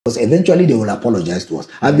because eventually they will apologize to us.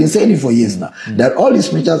 I've been saying it for years now, that all these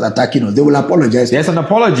preachers attacking us, they will apologize to us. There's an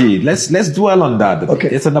apology. Let's dwell on that. Okay.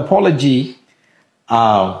 It's an apology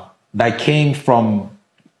that came from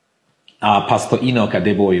Pastor Enoch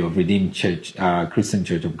Adeboye of Redeemed Church, Christian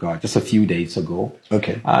Church of God, just a few days ago.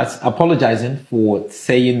 Okay. Apologizing for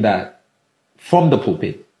saying that from the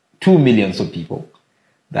pulpit to millions of people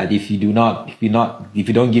that if you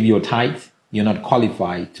don't give your tithe, you're not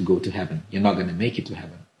qualified to go to heaven. You're not going to make it to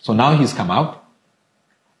heaven. So now he's come out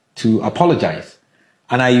to apologize.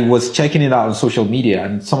 And I was checking it out on social media,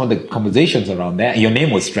 and some of the conversations around there, your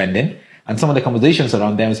name was trending, and some of the conversations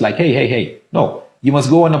around there was like, hey, no, you must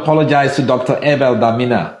go and apologize to Dr. Abel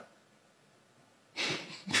Damina.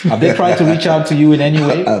 Have they tried to reach out to you in any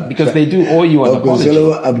way? Because they do owe you an apology.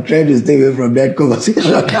 I'm trying to stay away from that conversation.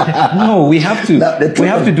 No, we have to. We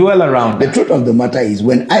have to dwell around. The truth of the matter is,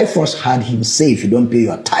 when I first heard him say, if you don't pay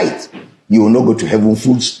your tithe, you will not go to heaven,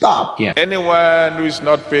 full stop. Yeah. Anyone who is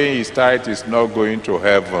not paying his tithe is not going to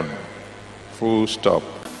heaven, full stop.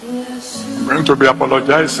 I'm going to be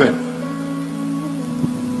apologizing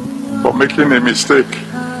for making a mistake,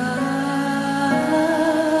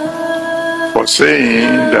 for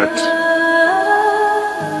saying that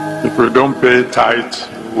if you don't pay tithe,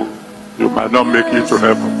 you might not make it to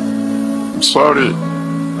heaven. I'm sorry,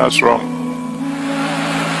 that's wrong.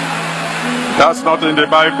 That's not in the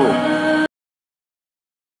Bible.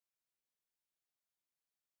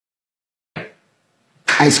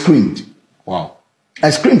 I screamed. Wow. I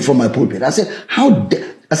screamed from my pulpit. I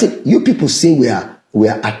said, you people say we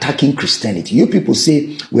are attacking Christianity. You people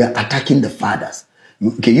say we are attacking the fathers.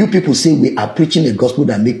 Okay, you people say we are preaching a gospel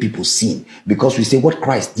that make people sin because we say what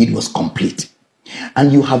Christ did was complete.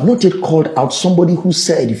 And you have not yet called out somebody who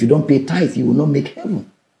said if you don't pay tithe, you will not make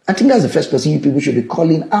heaven. I think that's the first person you people should be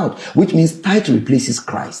calling out, which means tithe replaces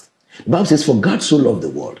Christ. The Bible says, for God so loved the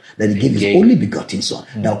world that he gave his only begotten son,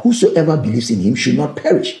 that whosoever believes in him should not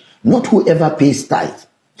perish, not whoever pays tithe.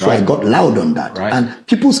 So I got loud on that, and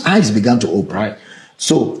people's eyes began to open.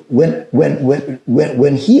 So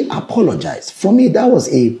when he apologized, for me that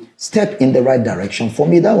was a step in the right direction. For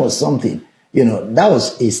me that was something, that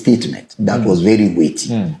was a statement that was very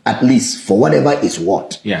weighty, at least for whatever it's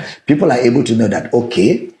worth. Yeah. People are able to know that,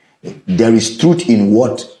 okay, there is truth in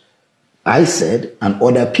what I said and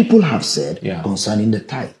other people have said concerning the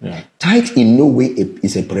tithe. Yeah. Tithe in no way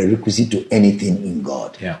is a prerequisite to anything in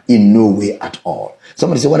God. Yeah. In no way at all.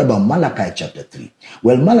 Somebody said, what about Malachi chapter 3?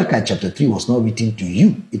 Well, Malachi chapter 3 was not written to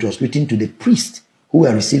you. It was written to the priests who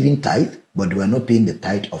were receiving tithe, but they were not paying the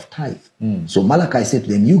tithe of tithe. So Malachi said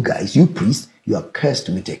to them, you guys, you priests, you are cursed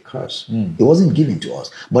with a curse. It wasn't given to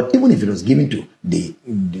us. But even if it was given to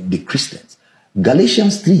the Christians,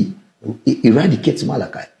 Galatians 3 eradicates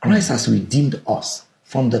Malachi. Christ has redeemed us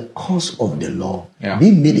from the curse of the law,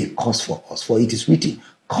 being made a curse for us. For it is written,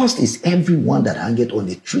 cursed is everyone that hangeth on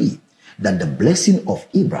a tree, that the blessing of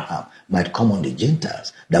Abraham might come on the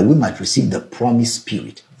Gentiles, that we might receive the promised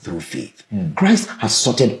Spirit through faith. Christ has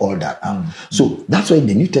sorted all that out. So that's why in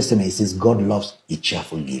the New Testament it says God loves a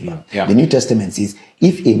cheerful giver. The New Testament says,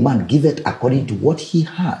 if a man giveth according to what he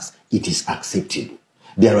has, it is acceptable.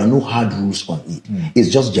 There are no hard rules on it. It's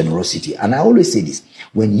just generosity. And I always say this,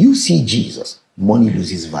 when you see Jesus, money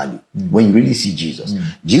loses value. When you really see Jesus.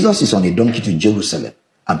 Jesus is on a donkey to Jerusalem.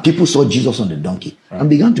 And people saw Jesus on the donkey and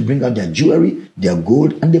began to bring out their jewelry, their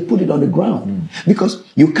gold, and they put it on the ground. Because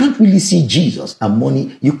you can't really see Jesus and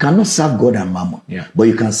money. You cannot serve God and mammon. But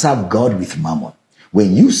you can serve God with mammon.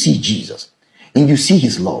 When you see Jesus and you see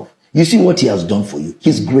his love, you see what he has done for you,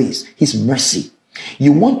 his grace, his mercy.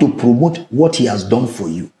 You want to promote what he has done for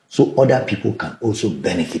you so other people can also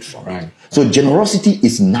benefit from it. So generosity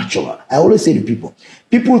is natural. I always say to people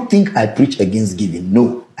think I preach against giving.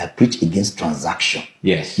 No, I preach against transaction.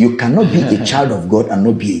 Yes. You cannot be a child of God and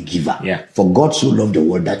not be a giver. For God so loved the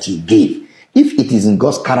world that he gave. If it is in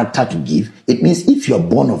God's character to give, it means if you're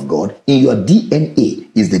born of God, in your DNA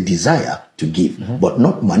is the desire to give, but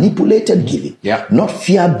not manipulated giving, not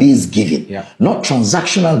fear-based giving, not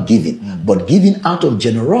transactional giving, but giving out of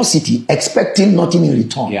generosity, expecting nothing in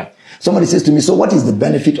return. Somebody says to me, so what is the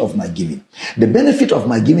benefit of my giving? The benefit of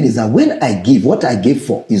my giving is that when I give, what I gave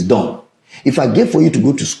for is done. If I gave for you to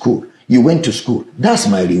go to school, you went to school. That's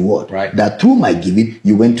my reward. That through my giving,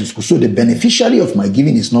 you went to school. So the beneficiary of my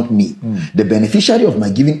giving is not me. The beneficiary of my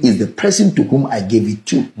giving is the person to whom I gave it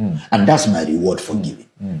to. And that's my reward for giving.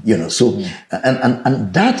 So,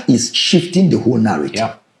 and that is shifting the whole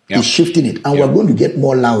narrative. It's shifting it. And we're going to get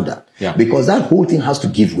more louder because that whole thing has to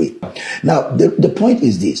give way. Now, the point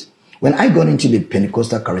is this. When I got into the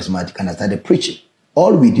Pentecostal charismatic and I started preaching,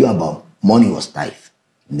 all we knew about money was tithe.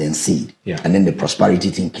 and then seed. Yeah. And then the prosperity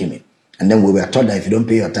thing came in. And then we were taught that if you don't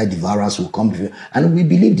pay your tithe, devourers will come. And we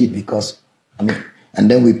believed it because, and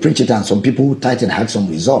then we preached it, and some people who tithed had some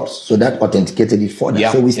results. So that authenticated it further.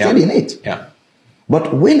 Yeah. So we stayed in it. Yeah.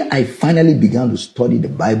 But when I finally began to study the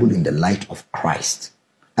Bible in the light of Christ,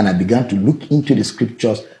 and I began to look into the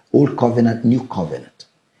scriptures, Old Covenant, New Covenant,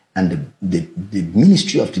 and the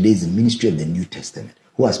ministry of today is the ministry of the New Testament,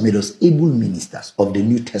 who has made us able ministers of the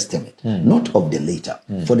New Testament, not of the later.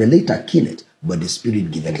 For the later kill it, but the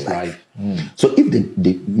Spirit giveth life. So if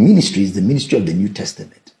the ministry is the ministry of the New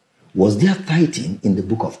Testament, was there tithing in the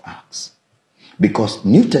book of Acts? Because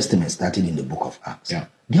New Testament started in the book of Acts. Yeah.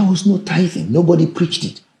 There was no tithing. Nobody preached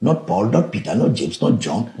it. Not Paul, not Peter, not James, not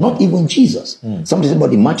John, not even Jesus. Somebody said,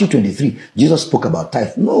 but in Matthew 23, Jesus spoke about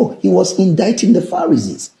tithe. No, he was indicting the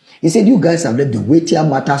Pharisees. He said, you guys have left the weightier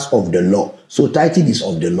matters of the law. So tithing is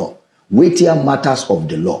of the law. Weightier matters of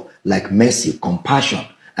the law, like mercy, compassion,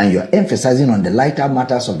 and you're emphasizing on the lighter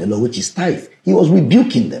matters of the law, which is tithe. He was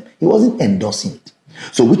rebuking them. He wasn't endorsing it.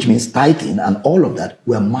 So which means tithing and all of that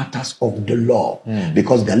were matters of the law.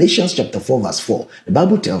 Because Galatians chapter 4 verse 4, the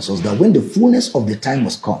Bible tells us that when the fullness of the time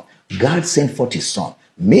was come, God sent forth his son,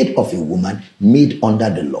 made of a woman, made under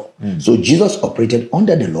the law. So Jesus operated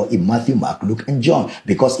under the law in Matthew, Mark, Luke, and John.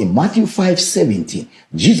 Because in Matthew 5:17,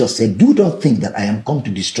 Jesus said, do not think that I am come to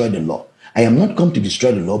destroy the law. I am not come to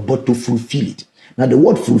destroy the law, but to fulfill it. Now the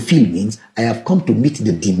word fulfill means I have come to meet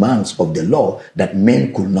the demands of the law that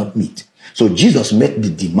men could not meet. So Jesus met the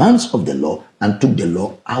demands of the law and took the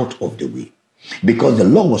law out of the way. Because the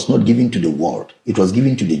law was not given to the world. It was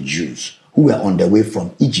given to the Jews who were on their way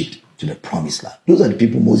from Egypt to the promised land. Those are the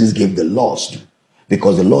people Moses gave the laws to.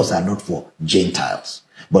 Because the laws are not for Gentiles.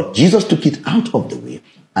 But Jesus took it out of the way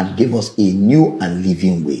and gave us a new and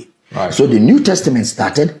living way. Right. So the New Testament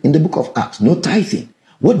started in the book of Acts. No tithing.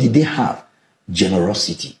 What did they have?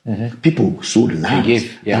 Generosity. People sold lands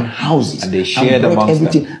and houses, and they shared brought amongst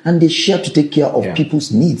everything, them. and they shared to take care of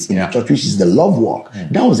people's needs in the church, which is the love work.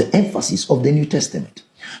 That was the emphasis of the New Testament.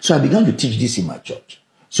 So I began to teach this in my church.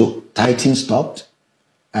 So tithing stopped,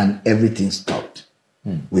 and everything stopped.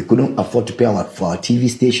 We couldn't afford to pay for our TV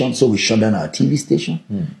station, so we shut down our TV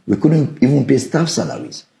station. We couldn't even pay staff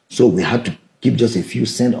salaries, so we had to keep just a few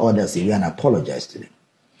cent orders away and apologize to them.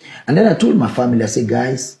 And then I told my family, I said,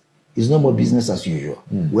 guys, it's no more business as usual.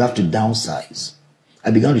 We have to downsize.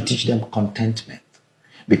 I began to teach them contentment,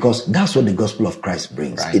 because that's what the gospel of Christ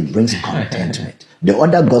brings. Right. It brings contentment. The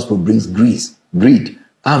other gospel brings greed,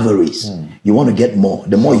 avarice. You want to get more.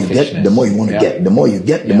 The more you get, the more you want to get. The more you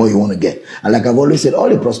get, the more you want to get. And like I've always said, all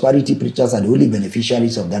the prosperity preachers are the only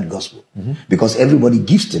beneficiaries of that gospel, because everybody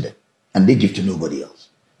gives to them and they give to nobody else.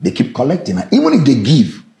 They keep collecting. And even if they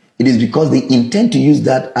give, it is because they intend to use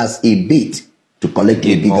that as a bait to collect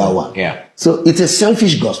a bigger one. Yeah. So it's a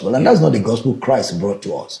selfish gospel, and that's not the gospel Christ brought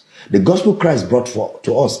to us. The gospel Christ brought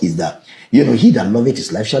to us is that, he that loveth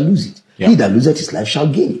his life shall lose it. He that loseth his life shall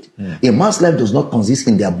gain it. A man's life does not consist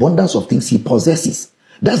in the abundance of things he possesses.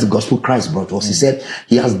 That's the gospel Christ brought to us. He said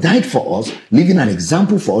he has died for us, leaving an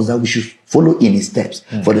example for us that we should follow in his steps.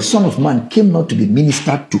 For the Son of Man came not to be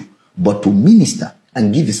ministered to, but to minister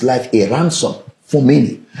and give his life a ransom for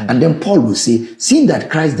many. And then Paul will say, seeing that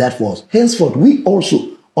Christ died for us, henceforth we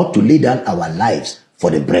also ought to lay down our lives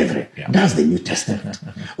for the brethren. That's the New Testament.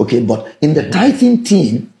 Okay, but in the tithing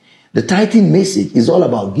team, the tithing message is all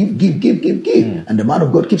about give. And the man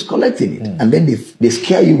of God keeps collecting it. And then they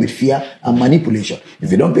scare you with fear and manipulation. If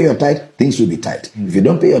you don't pay your tithe, things will be tight. If you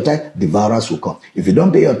don't pay your tithe, devourers will come. If you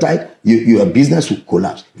don't pay your tithe, your business will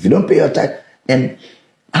collapse. If you don't pay your tithe, and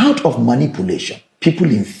out of manipulation, people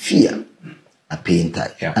in fear are paying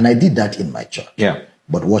tithe. And I did that in my church.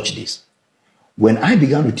 But watch this. When I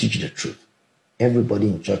began to teach the truth, everybody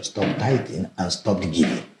in church stopped tithing and stopped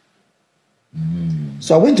giving.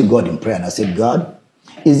 So I went to God in prayer and I said, God,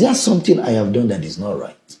 is there something I have done that is not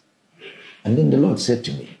right? And then the Lord said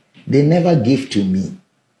to me, they never gave to me.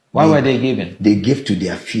 Why were they giving? They gave to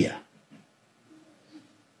their fear.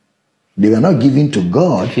 They were not giving to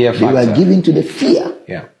God. They were giving to the fear.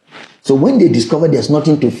 So when they discovered there's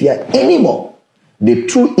nothing to fear anymore, the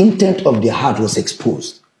true intent of their heart was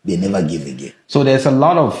exposed. They never give again. So there's a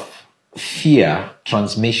lot of fear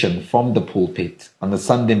transmission from the pulpit on a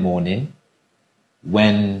Sunday morning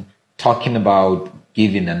when talking about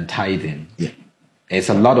giving and tithing. There's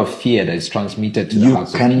a lot of fear that is transmitted to the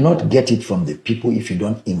hearts of people. You cannot get it from the people if you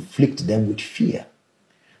don't inflict them with fear.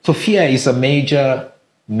 So fear is a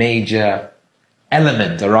major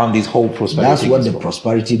element around this whole prosperity That's what gospel. the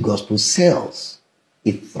prosperity gospel sells.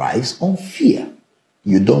 It thrives on fear.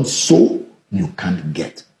 You don't sow, you can't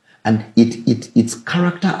get. And it's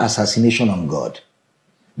character assassination on God.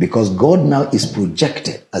 Because God now is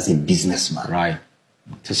projected as a businessman. Right.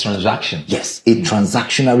 It's a transaction. Yes, a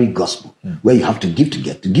transactionary gospel where you have to give to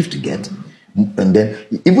get, and then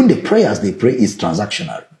even the prayers they pray is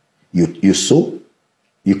transactional. You sow,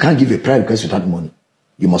 you can't give a prayer request without money.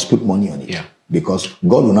 You must put money on it. Yeah. Because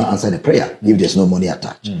God will not answer the prayer if there's no money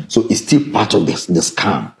attached. So it's still part of the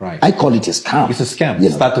scam. Right. I call it a scam. It's a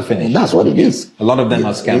scam, start to finish. That's what it is. A lot of them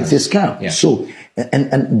are scams. It's a scam. Yeah. So,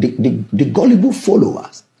 and the gullible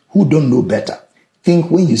followers who don't know better think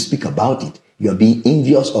when you speak about it, you're being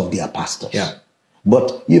envious of their pastors. Yeah.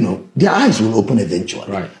 But, their eyes will open eventually.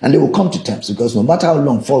 Right. And they will come to terms because no matter how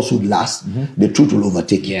long falsehood lasts, the truth will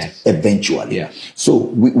overtake it eventually. Yeah. So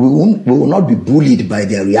we will not be bullied by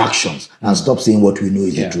their reactions and stop saying what we know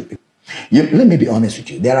is the truth. Let me be honest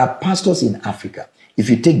with you. There are pastors in Africa.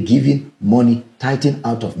 If you take giving money, tithing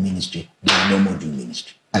out of ministry, they will no more do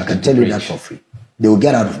ministry. I can tell you that for free. They will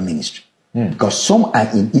get out of ministry. Because some are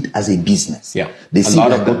in it as a business. Yeah. They see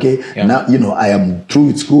that, okay, now, I am through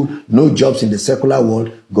with school, no jobs in the secular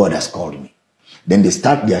world, God has called me. Then they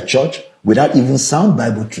start their church without even sound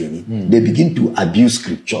Bible training. They begin to abuse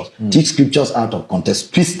scriptures, teach scriptures out of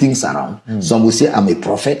context, twist things around. Some will say, I'm a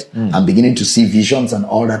prophet, I'm beginning to see visions and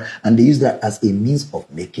all that. And they use that as a means of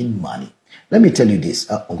making money. Let me tell you this,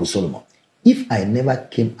 Uncle Solomon. If I never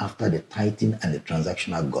came after the tithing and the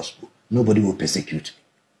transactional gospel, nobody will persecute me.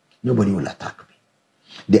 Nobody will attack me.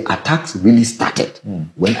 The attacks really started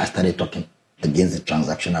when I started talking against the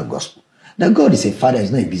transactional gospel. Now, God is a father,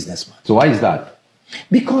 he's not a businessman. So why is that?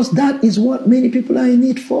 Because that is what many people are in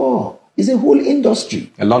it for. It's a whole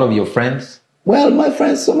industry. A lot of your friends? Well, my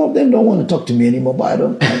friends, some of them don't want to talk to me anymore, but I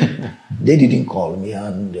don't. They didn't call me.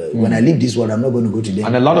 And when I leave this world, I'm not going to go to them.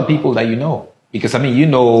 And a lot of people that you know. Because,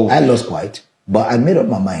 I lost quite. But I made up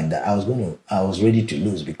my mind that I was ready to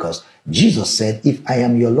lose because Jesus said, if I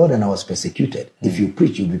am your Lord and I was persecuted, if you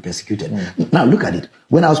preach, you'll be persecuted. Now look at it.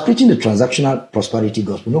 When I was preaching the transactional prosperity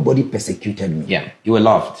gospel, nobody persecuted me. Yeah, you were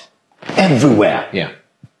loved. Everywhere. Yeah.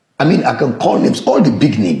 I mean, I can call names, all the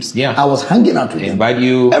big names. Yeah. I was hanging out with them. Invite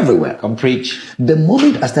you. Everywhere. Come preach. The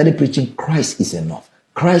moment I started preaching, Christ is enough.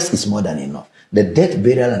 Christ is more than enough. The death,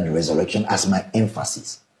 burial, and the resurrection as my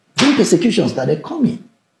emphasis. Then persecution started coming.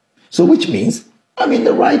 So which means I'm in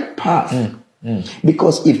the right path.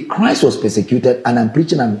 Because if Christ was persecuted and I'm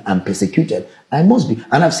preaching and I'm persecuted, I must be.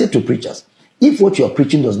 And I've said to preachers, if what you're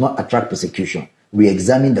preaching does not attract persecution,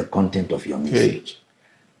 re-examine the content of your message.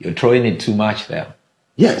 You're throwing it too much there.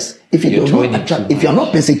 Yes. If it does not attract, if you're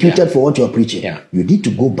not persecuted for what you're preaching, you need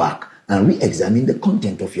to go back and re-examine the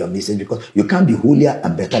content of your message because you can't be holier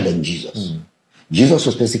and better than Jesus. Jesus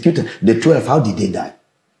was persecuted. The 12, how did they die?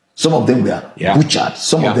 Some of them were butchered,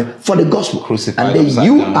 some of them for the gospel. Crucified, and then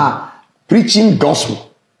you are preaching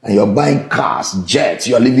gospel and you're buying cars, jets,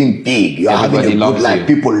 you're living big, you're having a good life,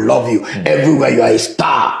 people love you. Everywhere you are a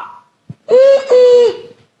star.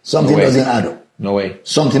 Something doesn't add up. No way.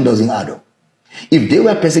 Something doesn't add up. If they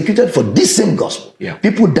were persecuted for this same gospel,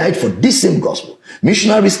 people died for this same gospel.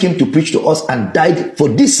 Missionaries came to preach to us and died for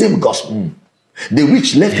this same gospel. The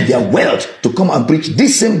rich left their wealth to come and preach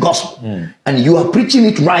this same gospel. And you are preaching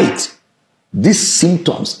it right. These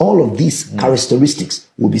symptoms, all of these characteristics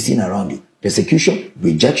will be seen around you. Persecution,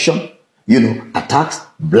 rejection, attacks,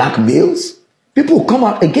 blackmails. People will come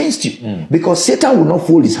out against you because Satan will not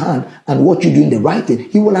fold his hand and what you do in the right thing,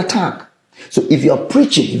 he will attack. So if you're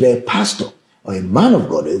preaching, if you're a pastor, or a man of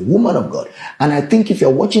God, or a woman of God. And I think if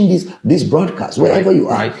you're watching this broadcast, wherever you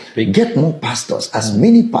are, get more pastors, as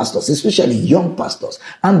many pastors, especially young pastors,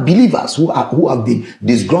 and believers who have been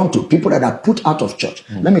disgruntled, people that are put out of church.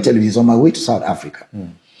 Let me tell you this, on my way to South Africa,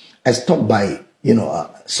 I stopped by,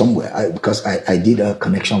 somewhere, because I did a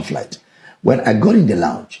connection flight. When I got in the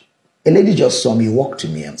lounge, a lady just saw me, walked to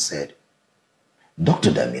me and said,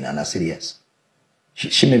 Dr. Damina, and I said, yes.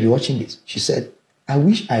 She may be watching this. She said, I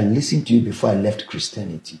wish I listened to you before I left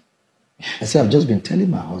Christianity. I said, I've just been telling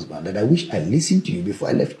my husband that I wish I listened to you before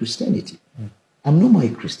I left Christianity. I'm no more a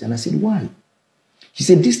Christian. I said, why? She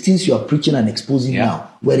said, these things you are preaching and exposing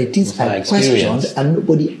now were the things I questioned and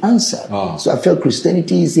nobody answered. So I felt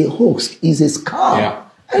Christianity is a hoax, is a scam.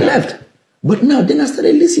 I left. But now, then I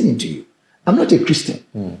started listening to you. I'm not a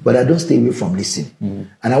Christian, but I don't stay away from listening.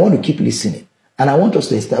 And I want to keep listening. And I want us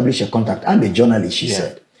to establish a contact. I'm a journalist, she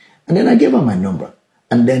said. And then I gave her my number.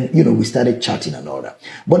 And then, we started chatting and all that.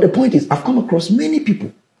 But the point is, I've come across many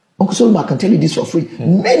people. Uncle Solomon, I can tell you this for free.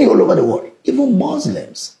 Many all over the world, even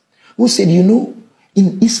Muslims, who said,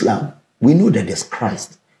 in Islam, we know that there's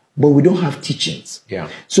Christ, but we don't have teachings.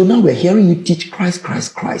 So now we're hearing you teach Christ,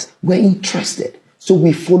 Christ, Christ. We're interested. So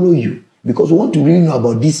we follow you because we want to really know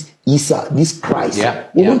about this Isa, this Christ.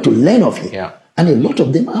 We want to learn of him. And a lot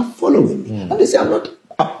of them are following me. And they say,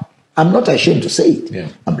 I'm not ashamed to say it. Yeah.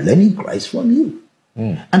 I'm learning Christ from you.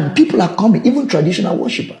 And people are coming, even traditional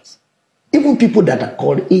worshippers, even people that are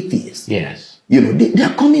called atheists. Yes. You know, they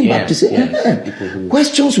are coming back to say, yes.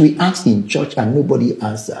 questions we asked in church and nobody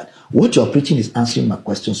answered. What you're preaching is answering my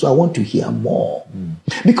question, so I want to hear more.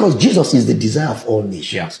 Because Jesus is the desire of all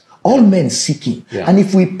nations. All men seek him. And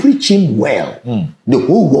if we preach him well, the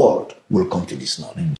whole world will come to this knowledge.